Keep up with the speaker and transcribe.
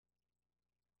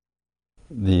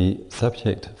The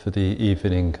subject for the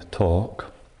evening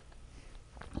talk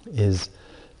is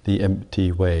the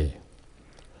empty way.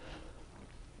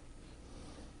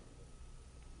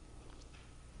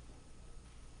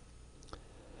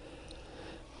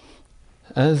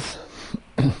 As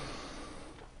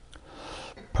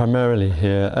primarily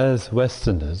here, as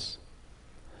Westerners,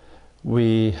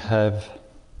 we have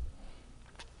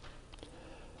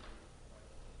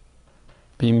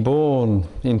been born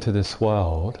into this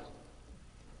world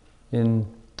in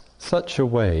such a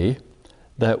way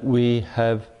that we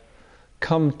have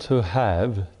come to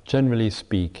have, generally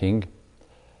speaking,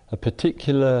 a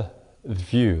particular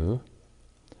view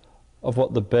of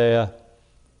what the bare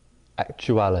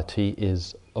actuality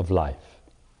is of life.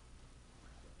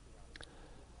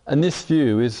 And this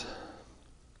view is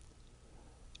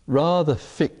rather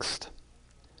fixed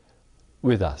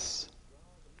with us.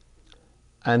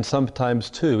 And sometimes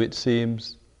too, it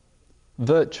seems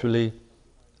virtually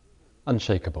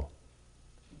unshakable.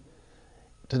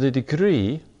 To the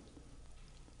degree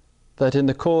that in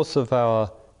the course of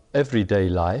our everyday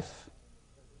life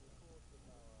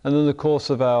and in the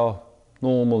course of our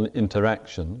normal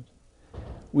interactions,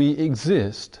 we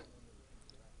exist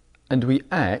and we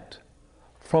act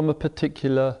from a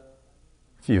particular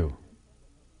view.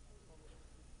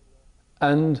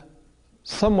 And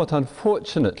somewhat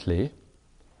unfortunately,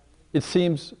 it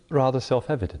seems rather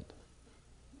self-evident.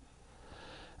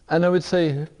 And I would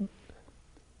say,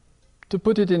 to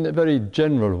put it in a very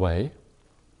general way,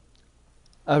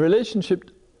 our relationship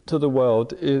to the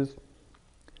world is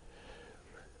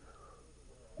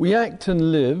we act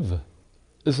and live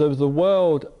as though the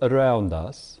world around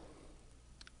us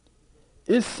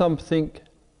is something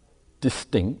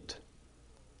distinct,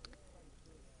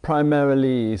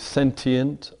 primarily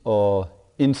sentient or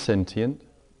insentient,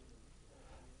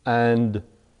 and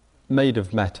made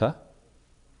of matter.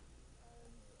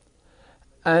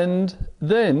 And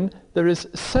then there is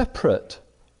separate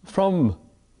from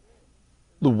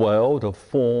the world of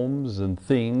forms and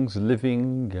things,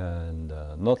 living and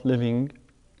not living,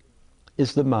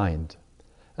 is the mind.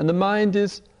 And the mind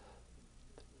is,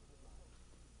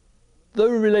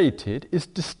 though related, is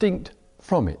distinct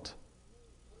from it.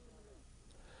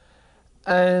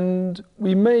 And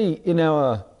we may, in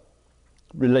our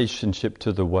relationship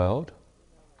to the world,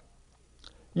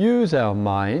 use our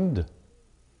mind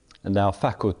and our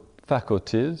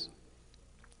faculties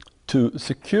to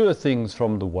secure things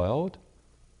from the world,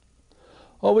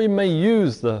 or we may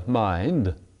use the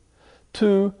mind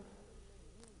to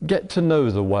get to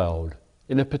know the world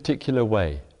in a particular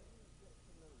way.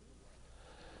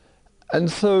 And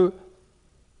so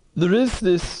there is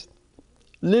this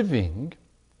living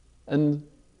and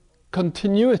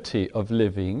continuity of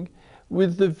living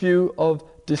with the view of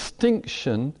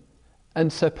distinction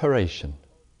and separation.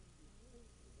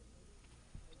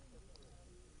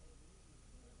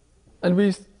 And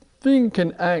we think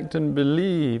and act and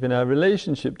believe in our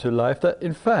relationship to life that,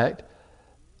 in fact,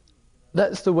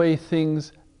 that's the way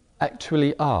things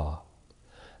actually are.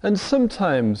 And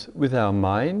sometimes with our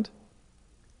mind,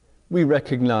 we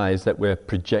recognize that we're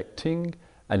projecting,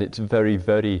 and it's very,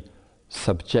 very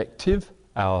subjective,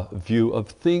 our view of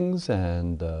things,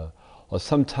 and or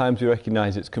sometimes we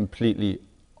recognize it's completely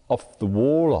off the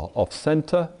wall or off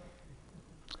center.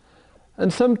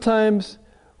 And sometimes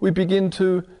we begin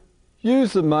to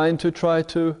use the mind to try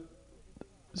to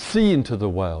see into the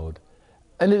world.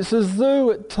 And it's as though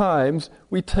at times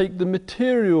we take the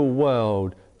material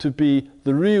world to be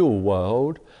the real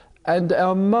world, and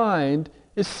our mind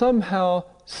is somehow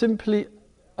simply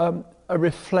a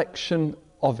reflection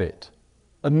of it,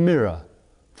 a mirror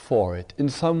for it in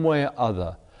some way or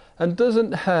other, and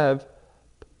doesn't have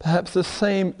perhaps the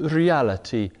same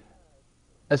reality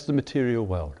as the material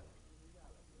world.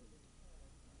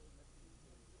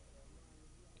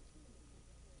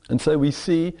 And so we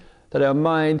see that our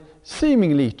mind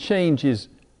seemingly changes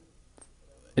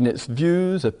in its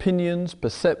views, opinions,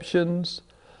 perceptions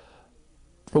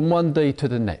from one day to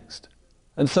the next.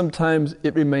 And sometimes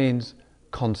it remains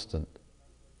constant.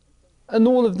 And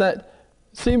all of that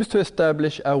seems to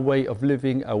establish our way of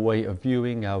living, our way of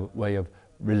viewing, our way of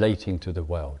relating to the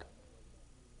world.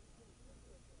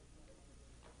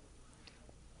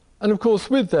 And of course,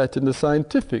 with that, in the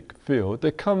scientific field,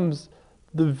 there comes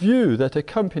the view that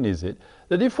accompanies it,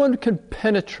 that if one can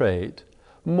penetrate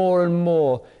more and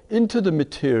more into the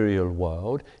material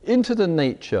world, into the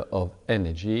nature of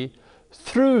energy,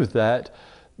 through that,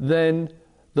 then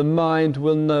the mind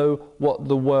will know what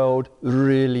the world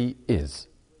really is.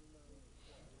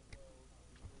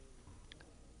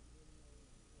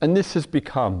 And this has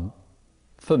become,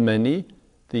 for many,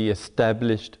 the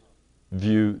established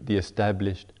view the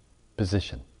established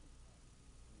position.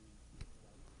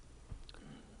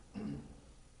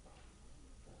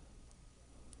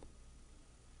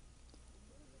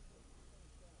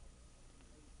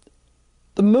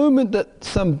 The moment that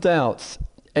some doubts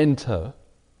enter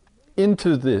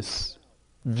into this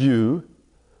view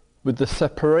with the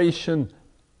separation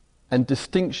and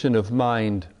distinction of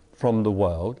mind from the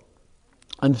world,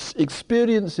 and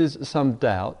experiences some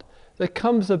doubt, there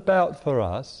comes about for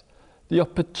us the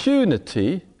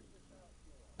opportunity,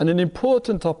 and an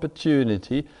important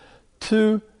opportunity,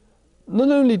 to not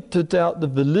only to doubt the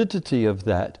validity of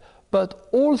that, but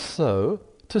also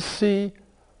to see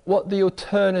what the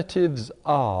alternatives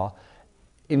are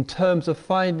in terms of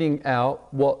finding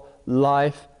out what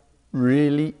life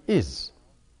really is.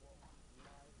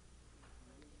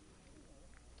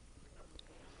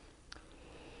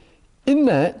 In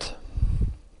that,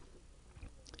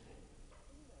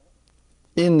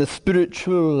 in the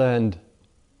spiritual and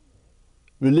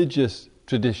religious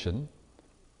tradition,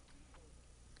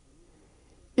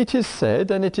 it is said,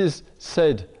 and it is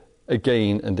said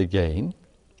again and again,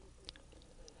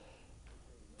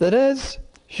 that as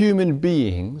human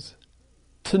beings,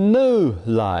 to know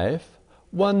life,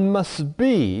 one must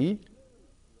be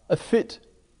a fit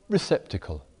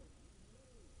receptacle.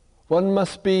 One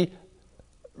must be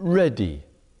ready,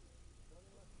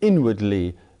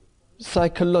 inwardly,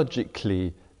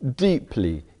 psychologically,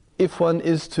 deeply, if one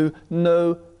is to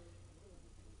know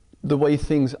the way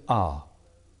things are,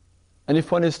 and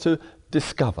if one is to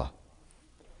discover.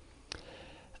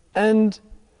 And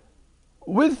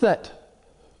with that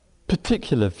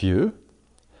particular view,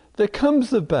 there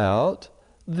comes about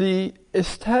the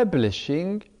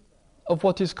establishing of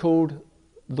what is called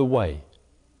the way.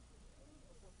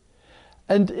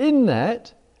 And in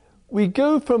that, we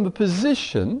go from a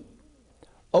position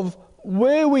of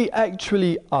where we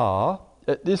actually are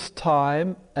at this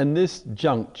time and this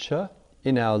juncture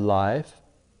in our life,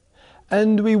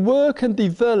 and we work and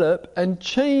develop and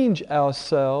change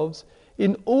ourselves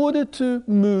in order to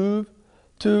move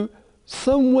to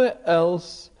somewhere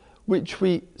else which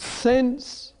we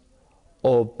sense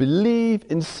or believe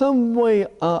in some way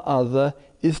or other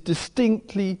is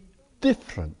distinctly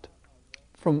different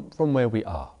from where we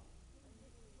are.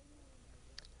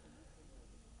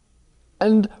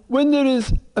 And when there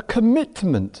is a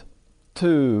commitment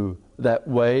to that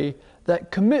way,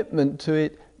 that commitment to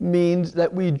it means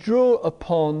that we draw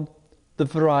upon the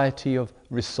variety of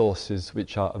resources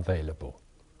which are available.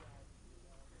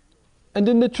 And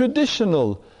in the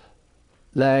traditional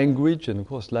language, and of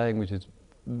course language is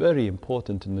very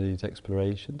important in these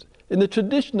explorations, in the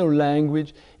traditional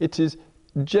language it is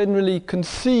generally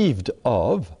conceived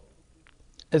of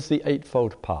as the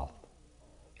Eightfold Path.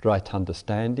 Right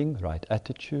understanding, right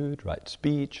attitude, right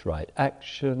speech, right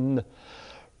action,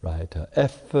 right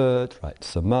effort, right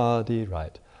samadhi,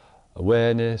 right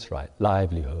awareness, right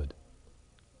livelihood.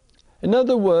 In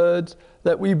other words,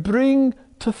 that we bring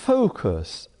to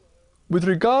focus with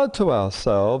regard to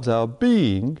ourselves, our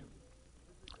being,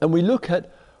 and we look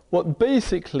at what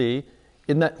basically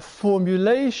in that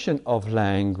formulation of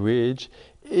language,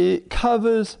 it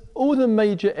covers all the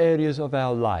major areas of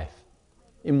our life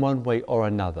in one way or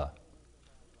another.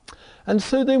 And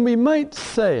so then we might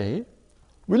say,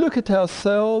 we look at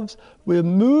ourselves, we're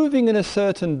moving in a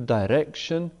certain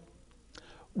direction,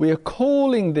 we are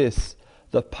calling this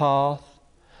the path,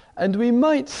 and we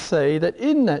might say that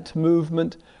in that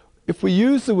movement, if we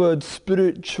use the word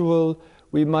spiritual,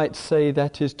 we might say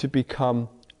that is to become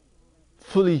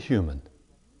fully human.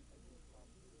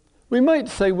 We might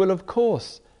say, well, of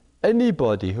course,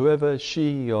 anybody, whoever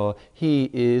she or he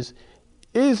is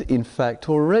in fact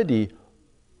already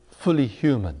fully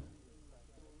human.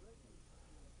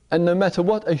 And no matter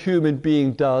what a human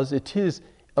being does, it is,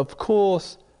 of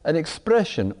course, an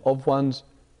expression of one's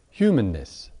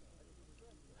humanness.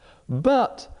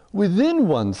 But within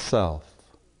oneself,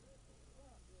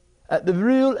 at the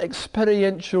real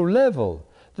experiential level,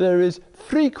 there is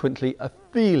frequently a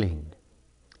feeling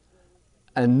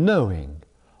and knowing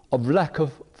of lack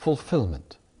of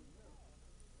fulfillment.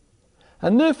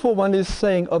 And therefore one is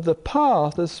saying of the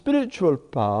path, the spiritual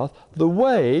path, the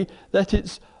way, that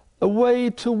it's a way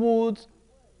towards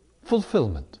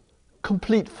fulfillment,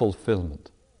 complete fulfillment.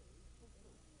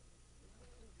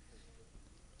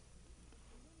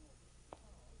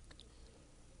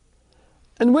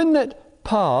 And when that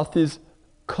path is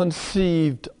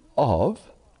conceived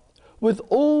of, with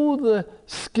all the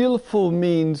skillful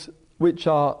means which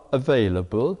are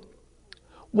available,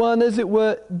 one, as it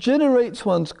were, generates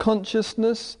one's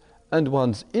consciousness and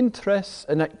one's interests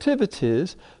and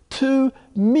activities to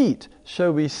meet,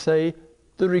 shall we say,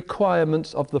 the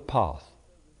requirements of the path.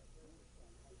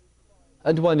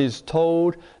 And one is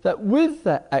told that with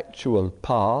that actual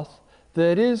path,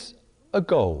 there is a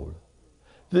goal.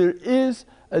 There is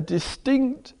a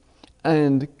distinct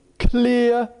and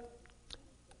clear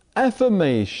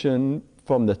affirmation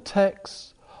from the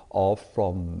texts or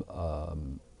from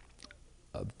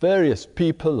various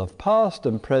people of past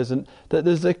and present that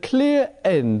there's a clear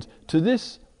end to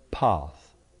this path.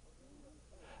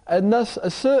 And thus a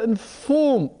certain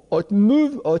form or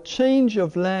move or change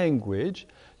of language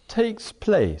takes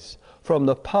place from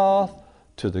the path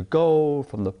to the goal,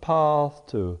 from the path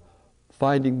to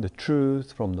finding the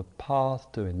truth, from the path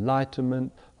to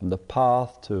enlightenment, from the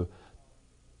path to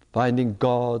finding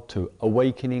God, to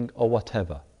awakening or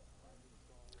whatever.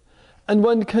 And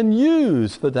one can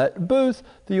use for that both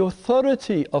the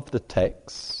authority of the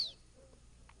texts,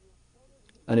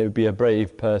 and it would be a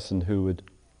brave person who would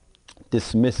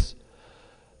dismiss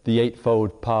the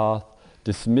Eightfold Path,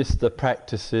 dismiss the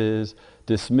practices,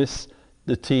 dismiss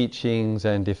the teachings,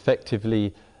 and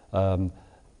effectively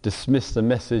dismiss the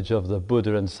message of the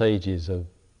Buddha and sages of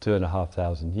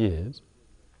 2,500 years.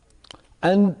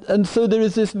 And so there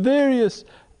is this various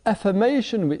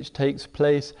affirmation which takes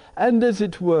place, and as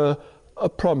it were, a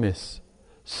promise,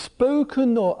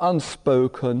 spoken or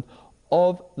unspoken,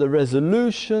 of the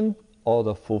resolution or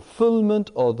the fulfillment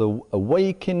or the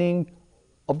awakening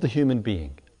of the human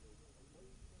being.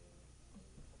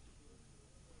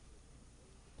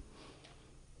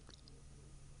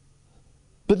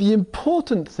 But the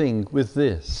important thing with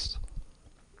this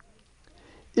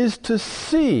is to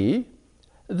see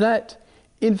that,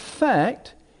 in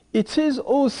fact, it is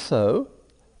also,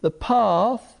 the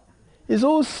path is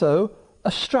also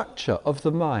a structure of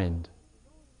the mind.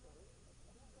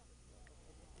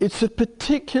 It's a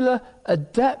particular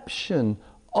adaptation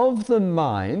of the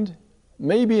mind,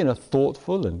 maybe in a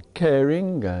thoughtful and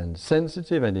caring and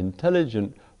sensitive and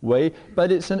intelligent way,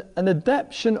 but it's an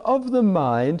adaptation of the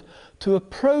mind to a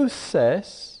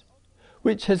process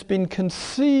which has been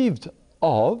conceived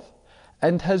of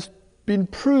and has been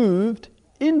proved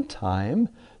in time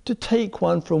to take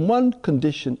one from one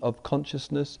condition of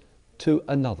consciousness to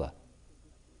another.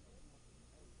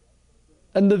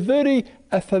 And the very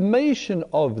affirmation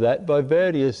of that by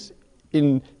various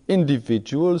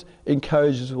individuals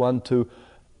encourages one to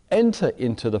enter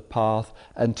into the path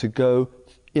and to go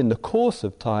in the course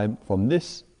of time from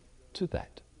this to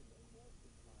that.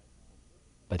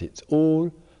 But it's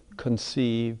all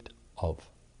conceived of.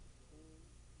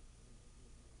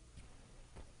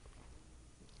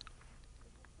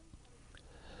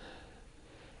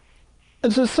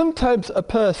 And so sometimes a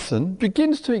person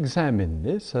begins to examine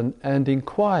this and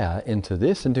inquire into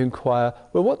this and to inquire,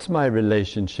 well, what's my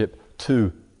relationship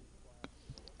to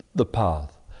the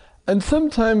path? And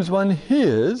sometimes one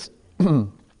hears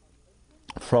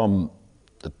from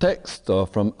the text or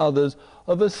from others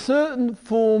of a certain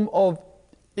form of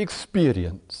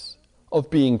experience,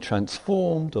 of being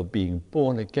transformed, or being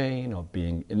born again, or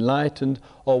being enlightened,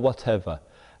 or whatever.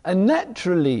 And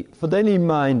naturally, for any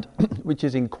mind which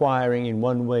is inquiring in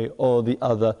one way or the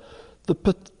other,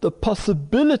 the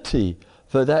possibility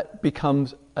for that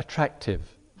becomes attractive.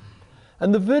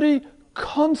 And the very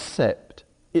concept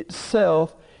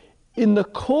itself, in the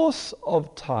course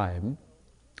of time,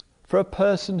 for a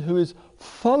person who is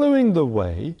following the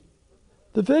way,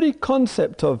 the very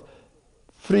concept of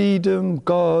freedom,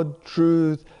 God,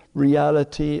 truth,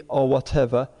 reality, or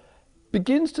whatever,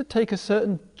 begins to take a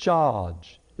certain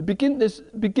charge. There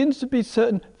begins to be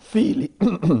certain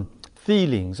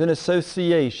feelings and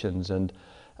associations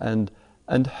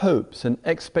and hopes and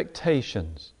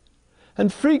expectations.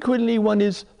 And frequently one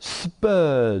is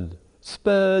spurred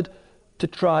to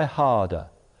try harder,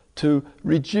 to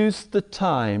reduce the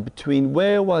time between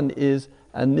where one is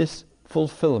and this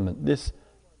fulfillment, this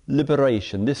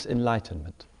liberation, this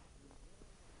enlightenment.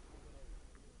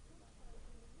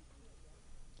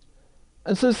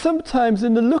 And so sometimes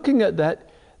in the looking at that,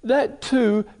 that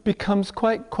too becomes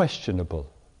quite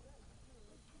questionable.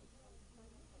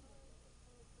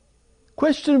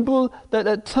 Questionable that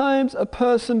at times a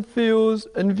person feels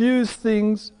and views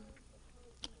things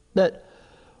that,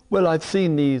 well, I've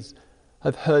seen these,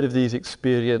 I've heard of these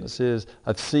experiences,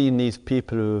 I've seen these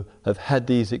people who have had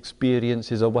these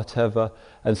experiences or whatever,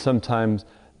 and sometimes,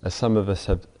 as some of us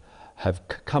have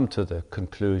come to the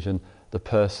conclusion, the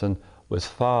person was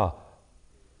far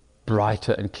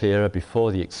brighter and clearer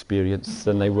before the experience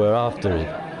than they were after it.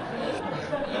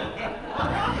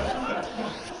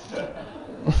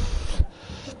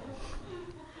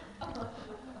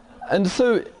 And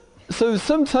so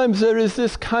sometimes there is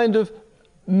this kind of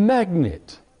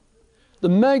magnet the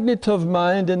magnet of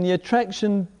mind and the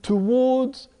attraction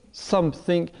towards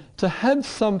something, to have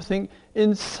something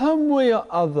in some way or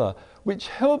other which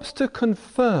helps to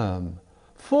confirm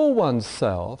for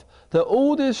oneself that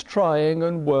all this trying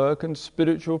and work and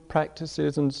spiritual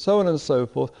practices and so on and so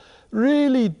forth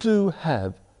really do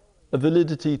have a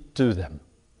validity to them.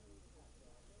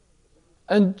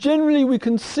 And generally we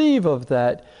conceive of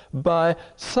that by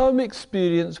some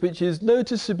experience which is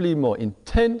noticeably more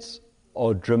intense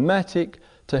or dramatic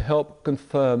to help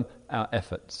confirm our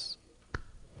efforts.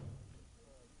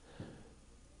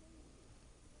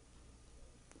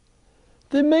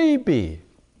 There may be,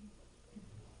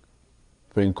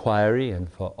 for inquiry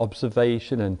and for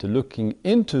observation and to looking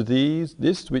into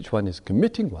this which one is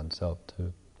committing oneself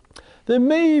to, there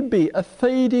may be a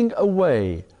fading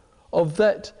away of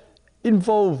that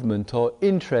involvement or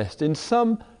interest in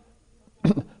some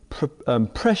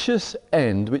precious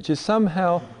end which is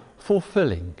somehow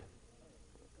fulfilling.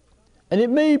 And it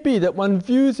may be that one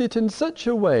views it in such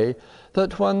a way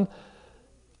that one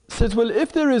says, well,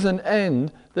 if there is an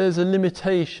end, there's a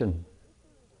limitation.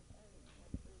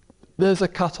 There's a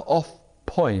cut-off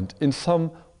point in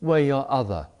some way or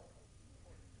other.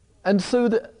 And so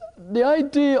the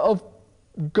idea of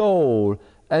goal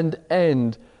and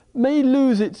end may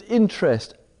lose its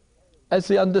interest as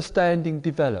the understanding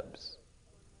develops.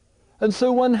 And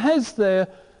so one has there,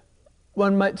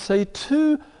 one might say,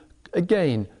 two,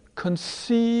 again,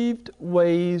 conceived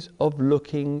ways of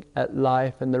looking at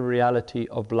life and the reality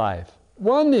of life.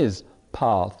 One is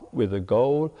path with a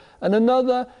goal, and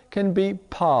another can be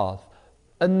path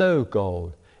and no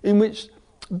goal, in which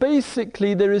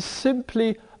basically there is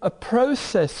simply a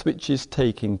process which is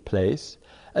taking place,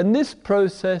 and this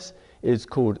process is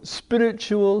called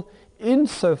spiritual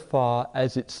insofar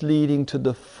as it's leading to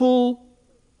the full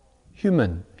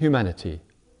humanity,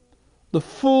 the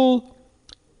full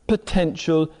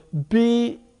potential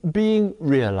being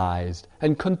realized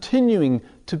and continuing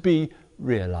to be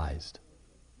realized.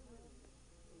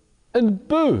 And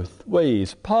both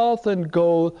ways, path and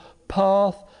goal,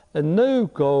 path and no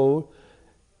goal,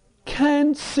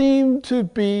 can seem to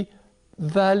be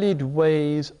valid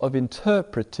ways of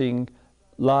interpreting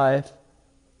life,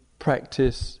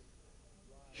 practice,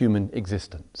 human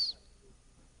existence.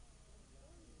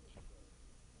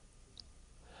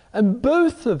 And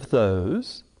both of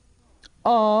those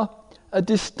are a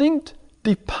distinct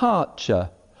departure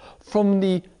from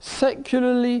the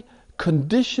secularly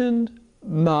conditioned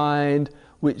mind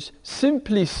which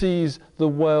simply sees the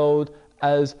world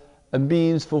as a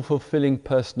means for fulfilling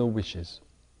personal wishes.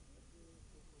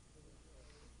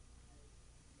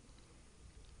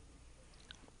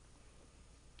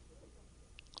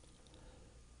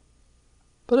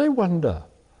 But I wonder,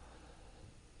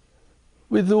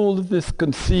 with all of this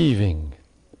conceiving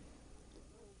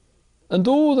and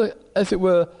all the, as it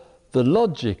were, the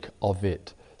logic of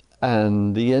it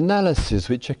and the analysis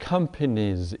which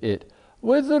accompanies it,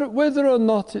 whether or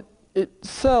not it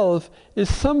itself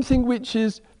is something which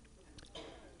is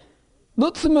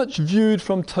not so much viewed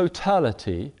from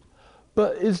totality,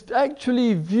 but is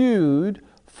actually viewed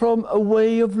from a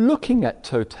way of looking at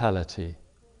totality.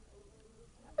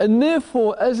 And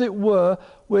therefore, as it were,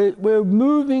 we're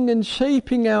moving and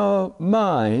shaping our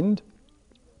mind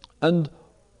and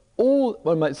all,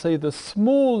 one might say, the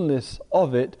smallness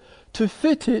of it to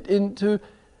fit it into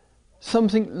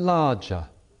something larger.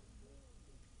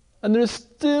 And there is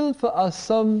still for us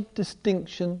some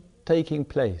distinction taking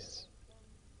place.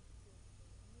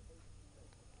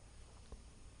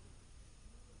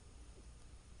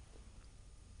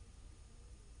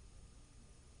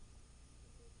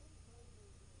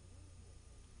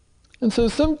 And so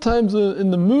sometimes in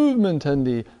the movement and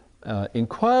the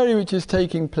inquiry which is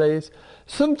taking place,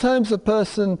 sometimes a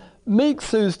person makes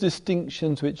those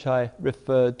distinctions which I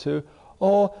referred to,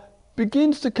 or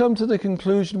begins to come to the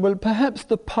conclusion, well, perhaps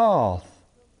the path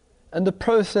and the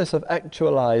process of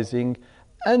actualizing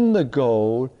and the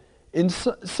goal in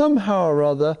somehow or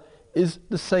other is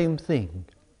the same thing.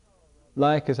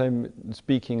 Like as I'm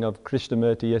speaking of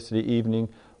Krishnamurti yesterday evening,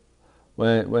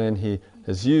 when he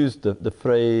has used the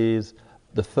phrase,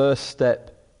 the first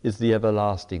step is the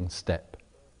everlasting step.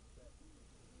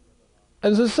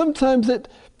 And so sometimes it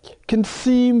can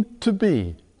seem to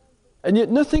be, and yet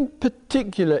nothing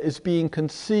particular is being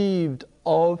conceived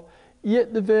of,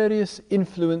 yet the various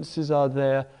influences are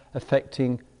there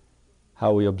affecting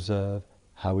how we observe,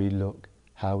 how we look,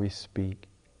 how we speak,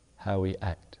 how we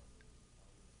act.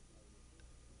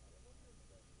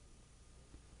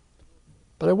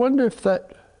 But I wonder if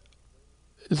that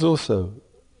is also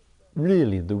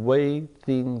really the way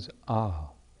things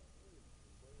are.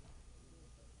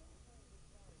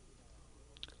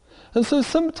 And so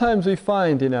sometimes we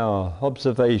find in our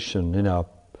observation, in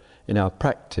our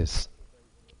practice,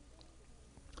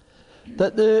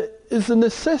 that there is a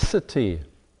necessity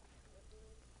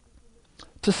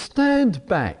to stand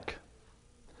back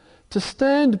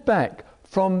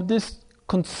from this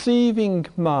conceiving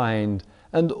mind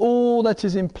and all that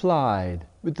is implied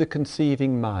with the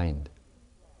conceiving mind.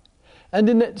 And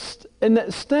in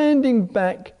that standing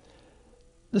back,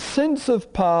 the sense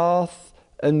of path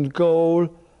and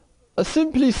goal are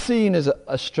simply seen as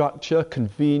a structure,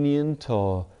 convenient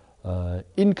or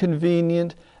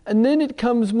inconvenient, and then it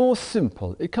comes more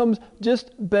simple. It comes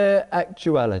just bare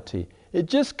actuality. It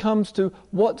just comes to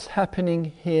what's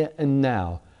happening here and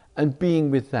now and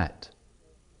being with that.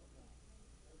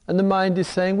 And the mind is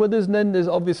saying, well, there's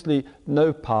obviously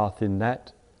no path in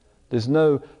that. There's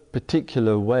no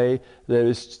particular way. There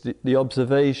is the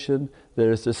observation,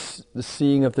 there is the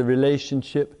seeing of the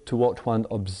relationship to what one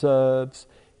observes.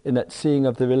 In that seeing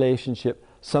of the relationship,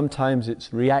 sometimes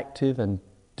it's reactive and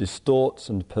distorts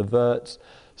and perverts.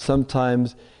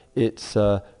 Sometimes it's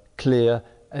clear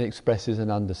and expresses an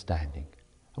understanding.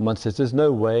 And one says there's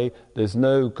no way, there's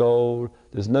no goal,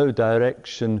 there's no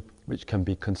direction which can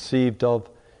be conceived of.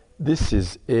 This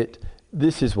is it,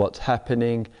 this is what's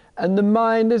happening. And the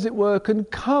mind, as it were, can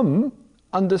come,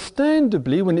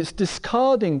 understandably, when it's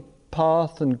discarding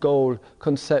path and goal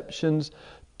conceptions,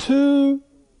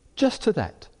 just to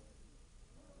that.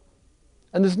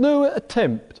 And there's no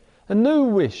attempt and no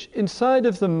wish inside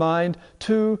of the mind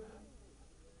to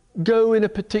go in a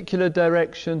particular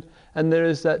direction, and there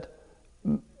is that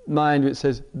mind which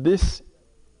says, this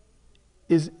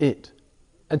is it.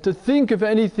 And to think of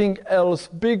anything else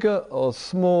bigger or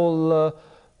smaller,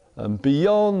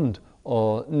 beyond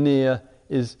or near,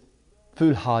 is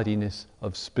foolhardiness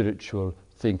of spiritual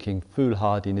thinking,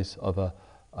 foolhardiness of a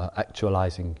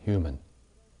actualizing human.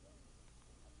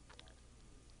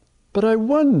 But I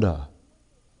wonder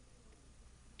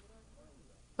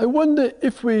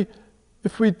if we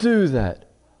do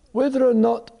that, whether or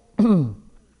not,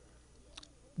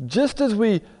 just as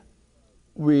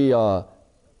we are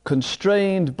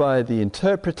constrained by the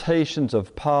interpretations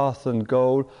of path and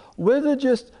goal, whether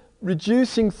just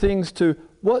reducing things to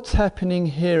what's happening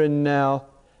here and now,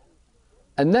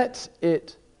 and that's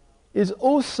it, is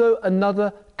also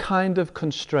another kind of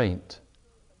constraint,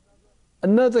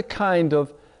 another kind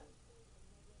of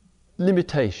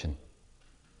limitation.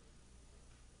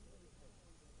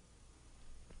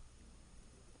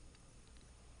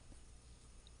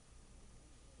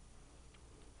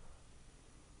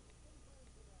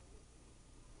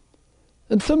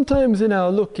 And sometimes in our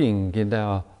looking and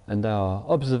our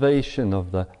observation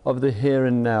of the here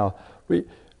and now,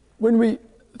 when we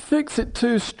fix it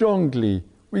too strongly,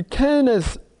 we can,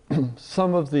 as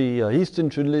some of the Eastern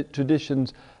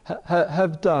traditions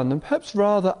have done, and perhaps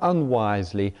rather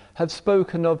unwisely, have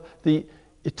spoken of the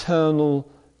eternal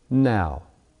now.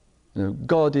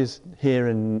 God is here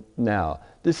and now.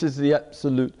 This is the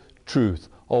absolute truth,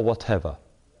 or whatever.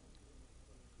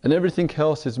 And everything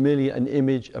else is merely an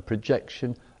image, a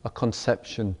projection, a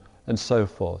conception, and so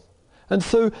forth. And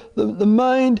so the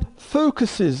mind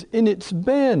focuses in its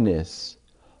bareness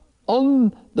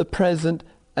on the present,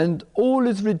 and all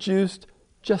is reduced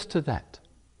just to that.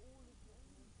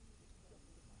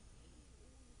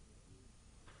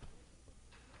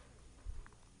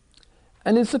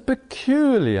 And it's a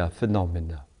peculiar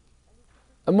phenomena.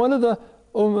 And one of the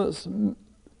almost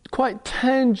quite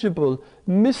tangible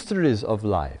mysteries of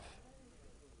life,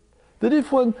 that if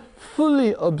one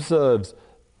fully observes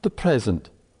the present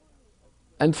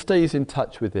and stays in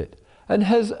touch with it, and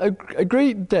has a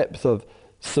great depth of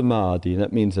samadhi,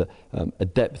 that means a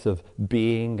depth of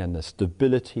being and a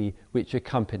stability which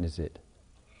accompanies it,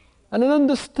 and an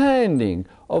understanding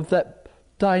of that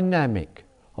dynamic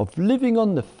of living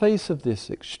on the face of this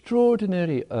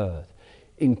extraordinary earth,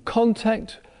 in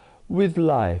contact with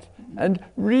life, and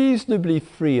reasonably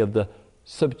free of the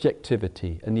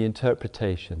subjectivity and the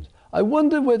interpretations. I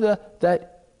wonder whether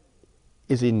that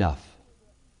is enough.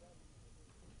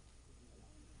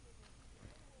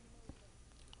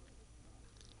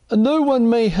 And though one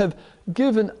may have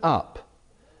given up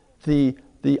the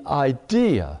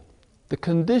idea, the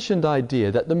conditioned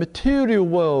idea that the material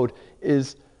world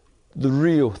is the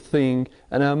real thing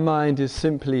and our mind is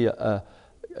simply a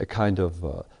kind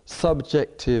of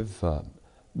subjective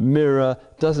mirror,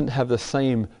 doesn't have the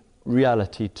same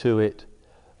reality to it.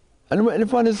 And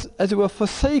if one has, as it were,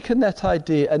 forsaken that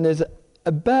idea, and there's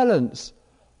a balance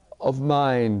of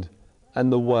mind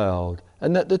and the world,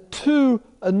 and that the two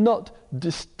are not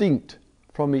distinct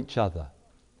from each other,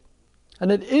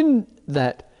 and that in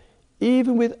that,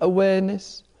 even with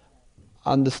awareness,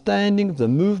 understanding of the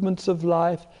movements of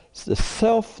life, it's the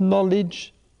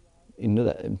self-knowledge,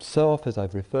 that himself, as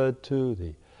I've referred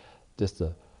to, just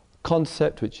the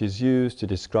concept which is used to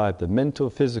describe the mental,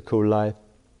 physical life.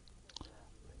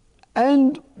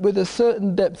 And with a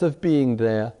certain depth of being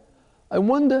there, I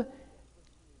wonder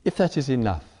if that is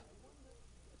enough.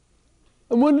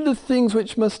 And one of the things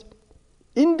which must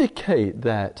indicate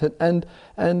that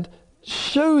and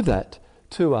show that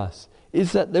to us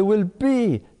is that there will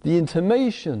be the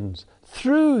intimations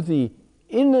through the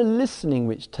inner listening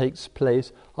which takes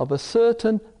place of a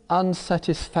certain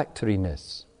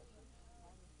unsatisfactoriness.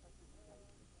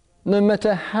 No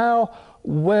matter how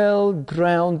well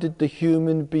grounded the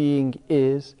human being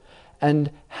is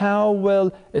and how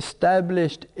well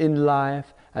established in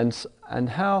life and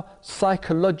how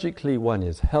psychologically one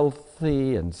is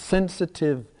healthy and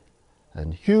sensitive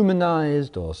and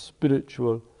humanized or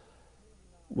spiritual,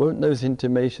 won't those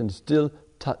intimations still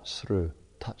touch through?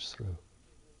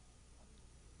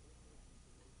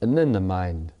 And then the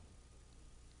mind,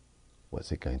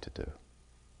 what's it going to do?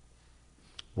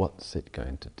 What's it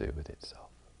going to do with itself?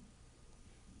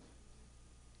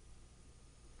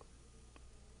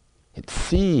 It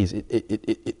sees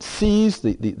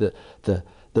the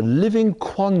living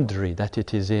quandary that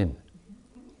it is in.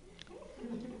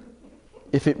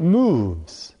 If it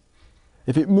moves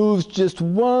just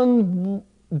one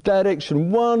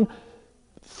direction, one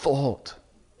thought,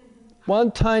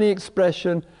 one tiny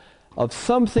expression of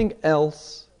something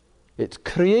else, it's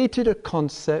created a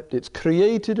concept, it's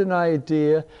created an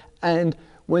idea, and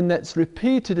when that's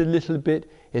repeated a little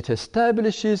bit, it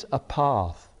establishes a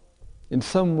path in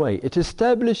some way. It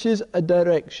establishes a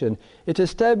direction. It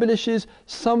establishes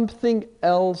something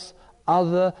else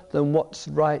other than what's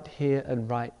right here and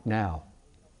right now.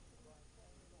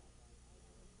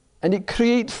 And it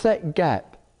creates that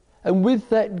gap. And with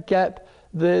that gap,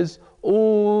 there's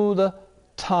all the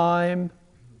time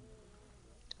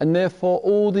and therefore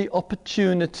all the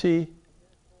opportunity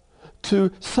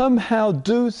to somehow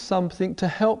do something to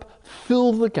help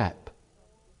fill the gap.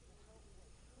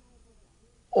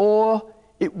 Or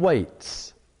it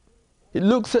waits. It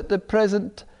looks at the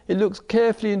present, it looks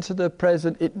carefully into the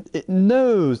present, it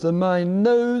knows, the mind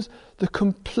knows the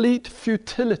complete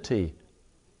futility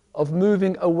of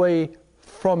moving away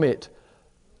from it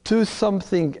to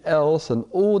something else and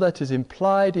all that is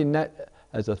implied in that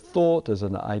as a thought, as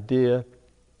an idea.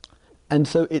 And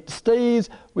so it stays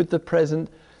with the present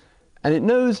and it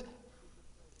knows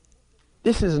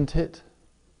this isn't it.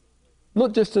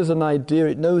 Not just as an idea,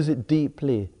 it knows it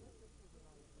deeply.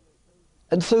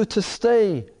 And so to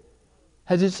stay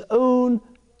has its own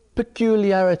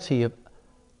peculiarity of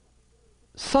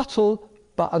subtle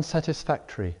but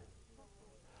unsatisfactory.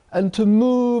 And to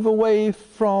move away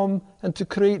from and to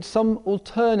create some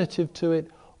alternative to it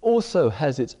also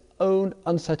has its own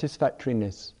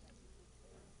unsatisfactoriness.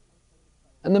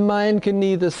 And the mind can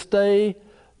neither stay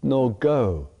nor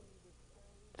go.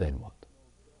 Then what?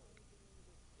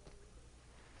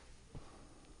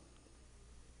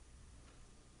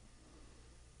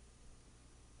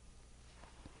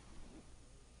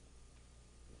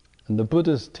 And the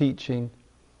Buddha's teaching,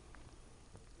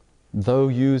 though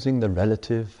using the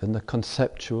relative and the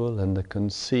conceptual and the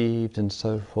conceived and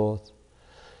so forth,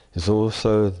 is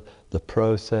also the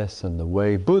process and the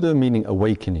way, Buddha meaning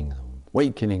awakening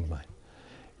mind,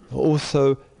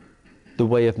 also the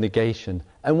way of negation.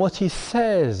 And what he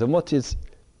says and what is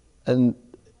to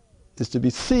be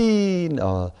seen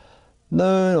or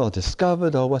known or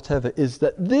discovered or whatever is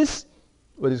that this,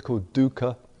 what is called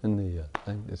dukkha, and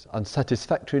this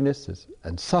unsatisfactoriness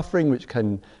and suffering which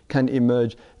can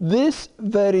emerge, this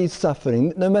very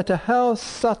suffering, no matter how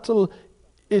subtle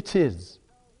it is,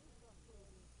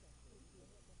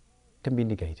 can be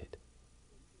negated.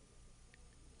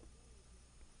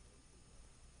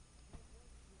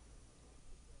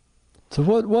 So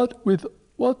what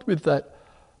with that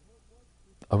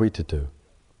are we to do?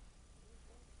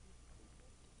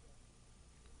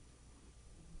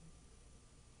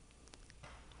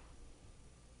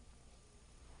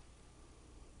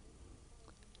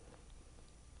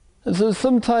 And so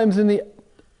sometimes in the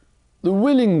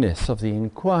willingness of the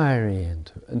inquiry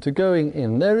and to going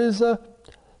in, there is the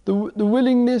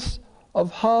willingness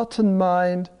of heart and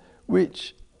mind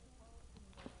which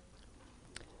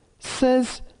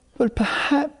says, well,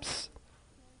 perhaps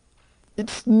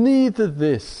it's neither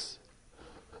this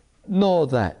nor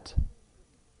that.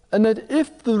 And that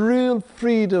if the real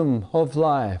freedom of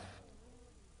life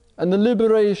and the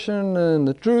liberation and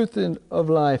the truth of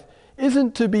life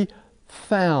isn't to be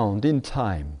found in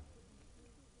time,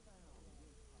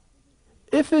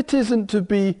 if it isn't to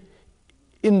be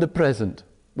in the present,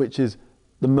 which is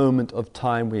the moment of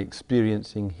time we're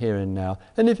experiencing here and now.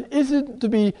 And if it isn't to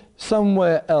be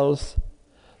somewhere else,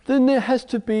 then there has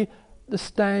to be the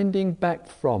standing back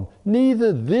from,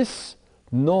 neither this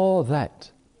nor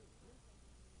that.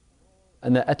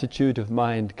 And the attitude of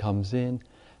mind comes in,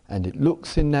 and it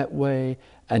looks in that way,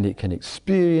 and it can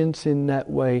experience in that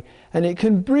way, and it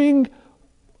can bring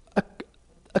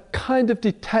a kind of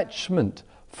detachment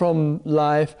from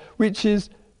life which is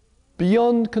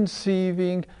beyond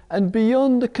conceiving and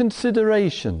beyond the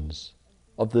considerations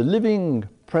of the living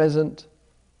present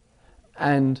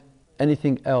and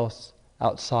anything else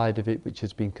outside of it which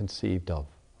has been conceived of.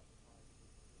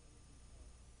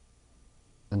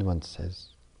 And one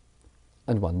says,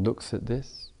 and one looks at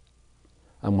this,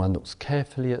 and one looks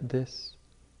carefully at this,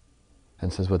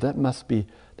 and says, well, there must be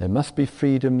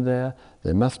freedom there,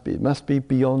 it must be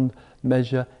beyond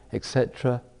measure,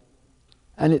 etc.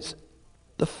 And it's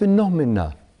the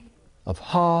phenomena of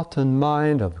heart and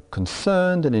mind, of a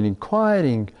concerned and an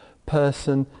inquiring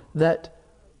person, that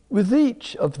with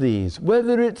each of these,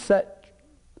 whether it's that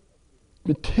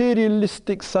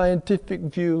materialistic scientific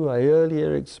view I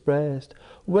earlier expressed,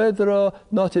 whether or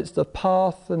not it's the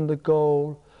path and the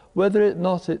goal, whether or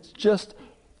not it's just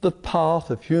the path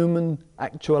of human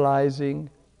actualizing,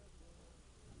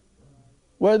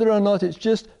 whether or not it's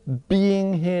just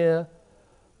being here,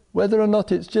 whether or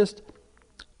not it's just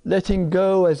letting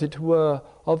go, as it were,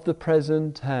 of the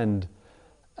present hand,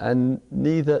 and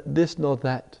neither this nor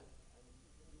that.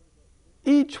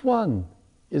 Each one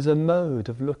is a mode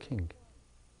of looking.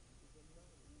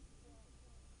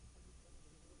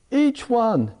 Each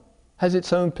one has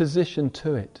its own position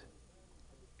to it.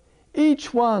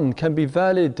 Each one can be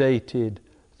validated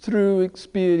through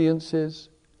experiences,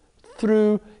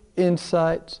 through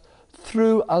insights,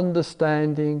 through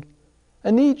understanding,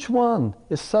 and each one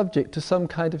is subject to some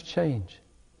kind of change.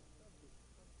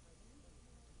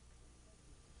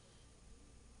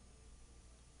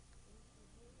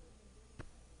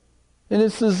 And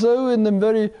it's as though in the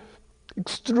very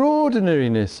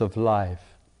extraordinariness of life,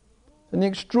 and the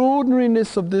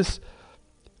extraordinariness of this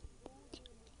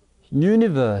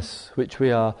universe which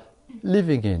we are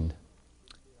living in,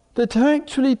 that to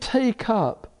actually take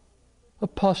up a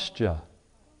posture,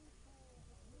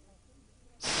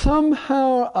 somehow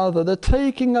or other, the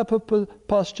taking up a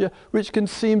posture which can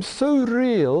seem so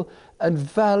real and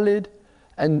valid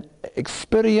and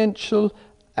experiential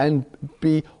and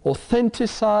be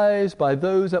authenticized by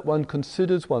those that one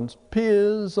considers one's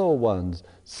peers or one's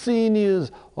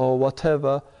seniors or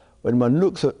whatever, when one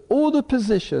looks at all the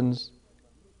positions,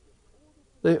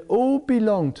 they all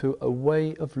belong to a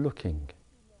way of looking.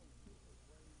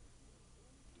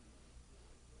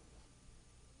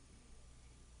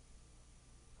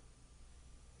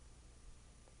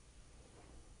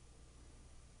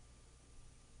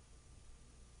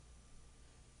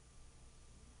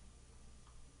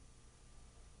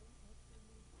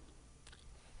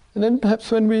 And then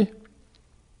perhaps when we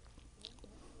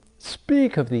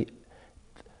speak of the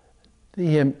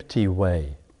empty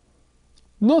way,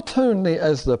 not only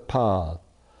as the path,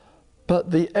 but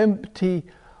the empty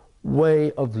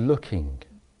way of looking.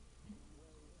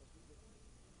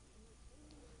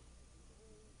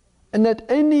 And that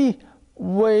any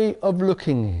way of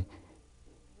looking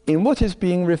in what is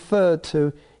being referred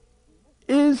to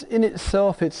is in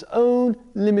itself its own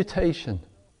limitation.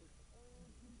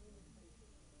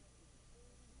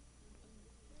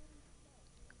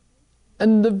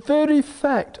 And the very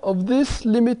fact of this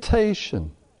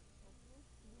limitation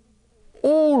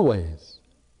always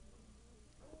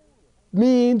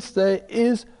means there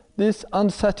is this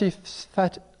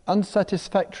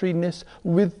unsatisfactoriness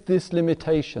with this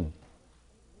limitation.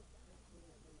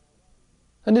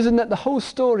 And isn't that the whole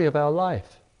story of our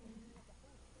life?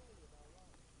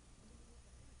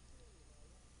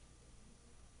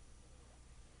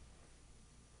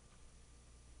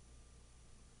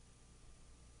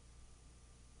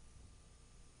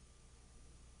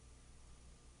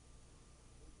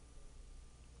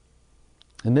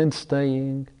 And then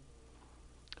staying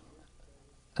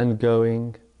and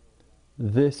going,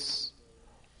 this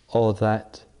or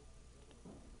that.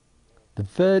 The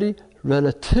very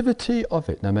relativity of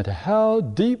it, no matter how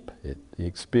deep the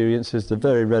experience is, the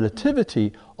very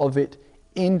relativity of it,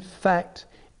 in fact,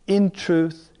 in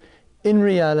truth, in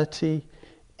reality,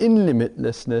 in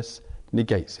limitlessness,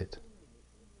 negates it.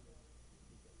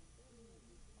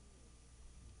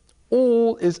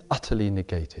 All is utterly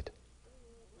negated.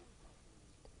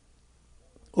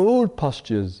 All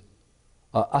postures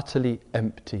are utterly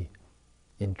empty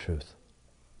in truth.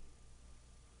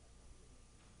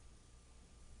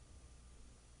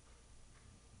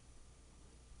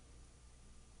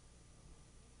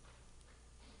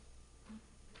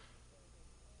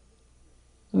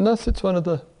 And thus it's one of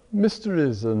the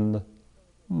mysteries and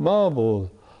marvels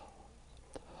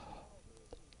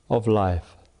of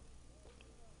life,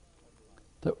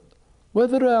 that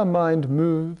whether our mind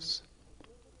moves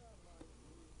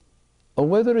or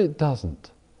whether it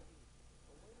doesn't,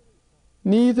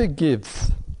 neither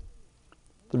gives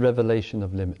the revelation of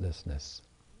limitlessness.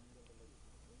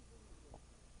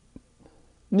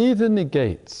 Neither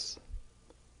negates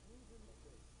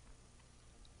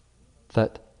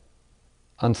that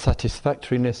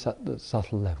unsatisfactoriness at the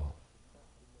subtle level.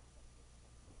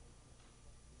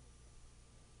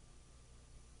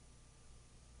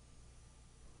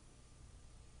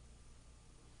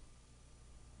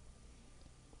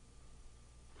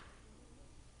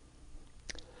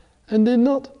 And they're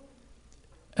not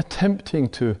attempting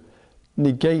to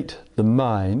negate the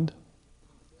mind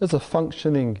as a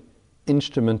functioning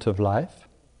instrument of life,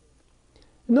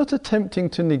 not attempting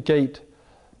to negate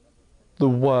the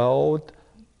world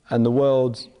and the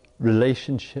world's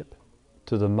relationship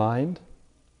to the mind.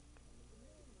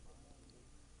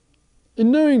 In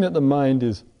knowing that the mind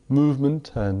is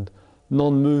movement and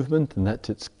non-movement, and that's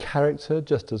its character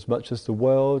just as much as the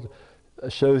world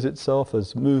shows itself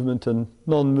as movement and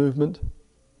non-movement,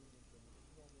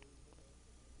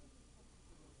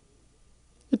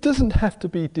 it doesn't have to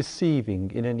be deceiving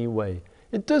in any way.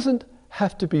 It doesn't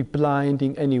have to be blind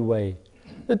in any way.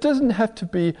 It doesn't have to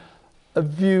be a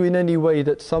view in any way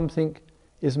that something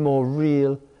is more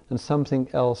real and something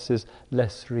else is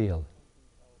less real.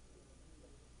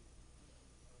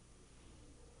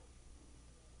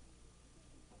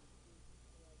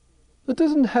 It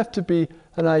doesn't have to be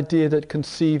an idea that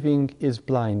conceiving is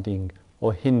blinding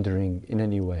or hindering in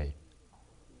any way.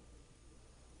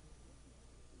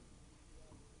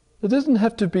 It doesn't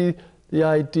have to be the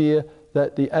idea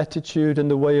that the attitude and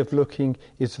the way of looking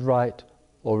is right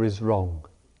or is wrong.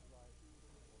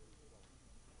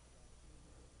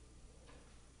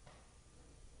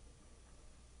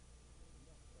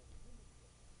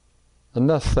 And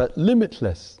thus that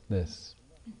limitlessness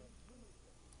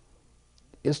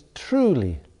is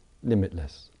truly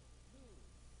limitless.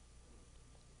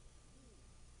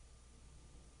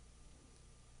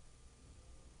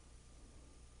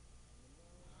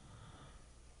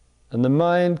 And the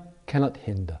mind cannot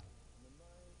hinder,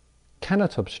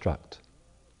 cannot obstruct,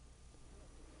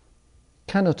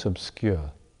 cannot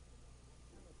obscure,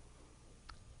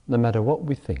 no matter what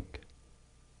we think.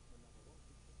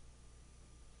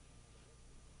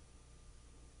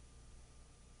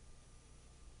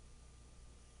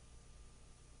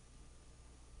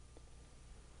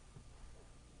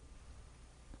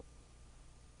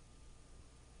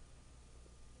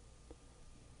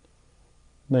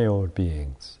 May all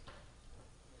beings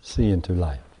see into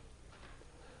life.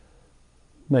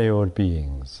 May all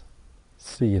beings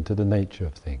see into the nature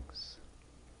of things.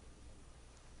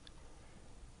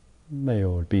 May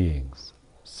all beings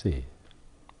see.